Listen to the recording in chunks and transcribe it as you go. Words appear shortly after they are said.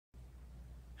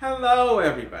Hello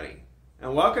everybody,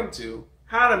 and welcome to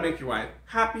How to Make Your Wife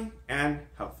Happy and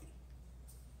Healthy.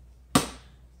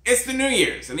 It's the New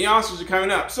Year's and the Oscars are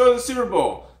coming up, so is the Super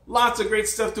Bowl. Lots of great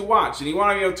stuff to watch, and you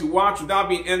want to be able to watch without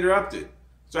being interrupted.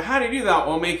 So how do you do that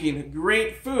while making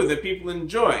great food that people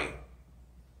enjoy?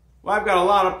 Well, I've got a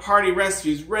lot of party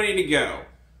recipes ready to go.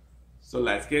 So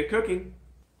let's get cooking.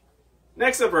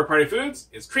 Next up for our party foods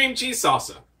is cream cheese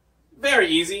salsa. Very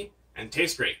easy and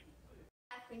tastes great.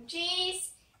 Cream cheese,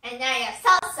 and now you have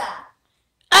salsa.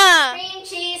 Cream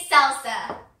cheese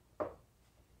salsa.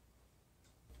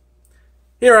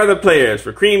 Here are the players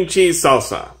for cream cheese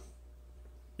salsa.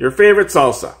 Your favorite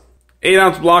salsa.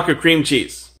 8-ounce block of cream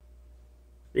cheese.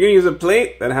 You're going to use a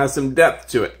plate that has some depth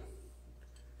to it.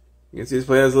 You can see this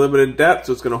plate has a little bit of depth,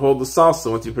 so it's going to hold the salsa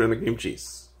once you put in the cream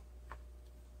cheese.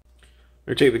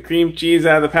 We're going to take the cream cheese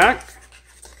out of the pack.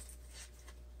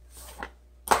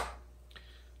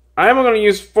 I'm going to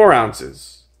use 4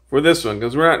 ounces for this one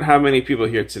because we're not how many people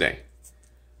here today.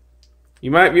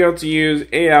 You might be able to use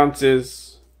 8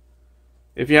 ounces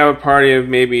if you have a party of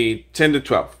maybe 10 to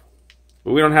 12.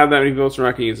 But we don't have that many people, so we're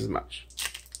not going to use as much.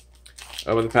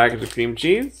 Open the package of cream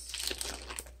cheese.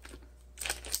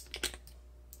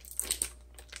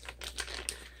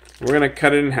 We're going to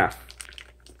cut it in half.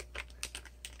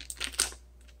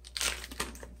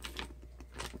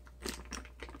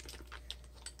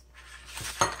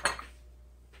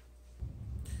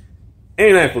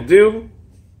 Any knife will do.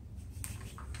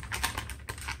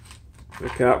 We'll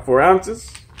cut out 4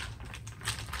 ounces.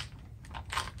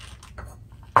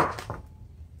 Put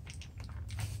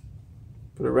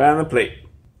it right on the plate.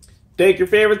 Take your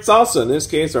favorite salsa. In this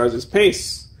case, ours is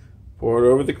paste. Pour it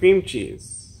over the cream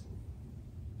cheese.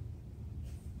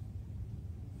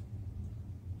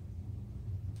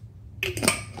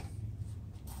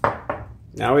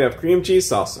 Now we have cream cheese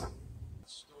salsa.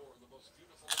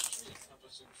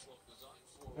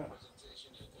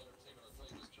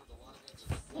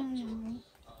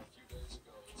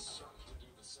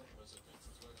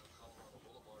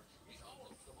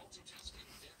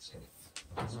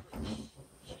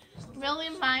 Really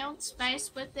mild spice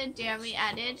with the dairy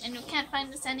added, and you can't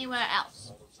find this anywhere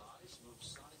else.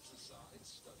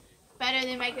 Better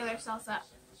than regular salsa.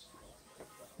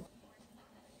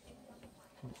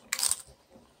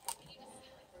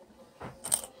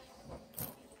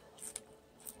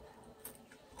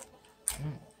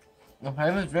 The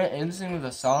flavor is very interesting with the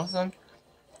salsa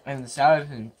and the sour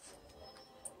cream.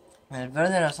 And it's better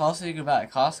than a salsa you could buy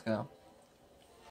at Costco.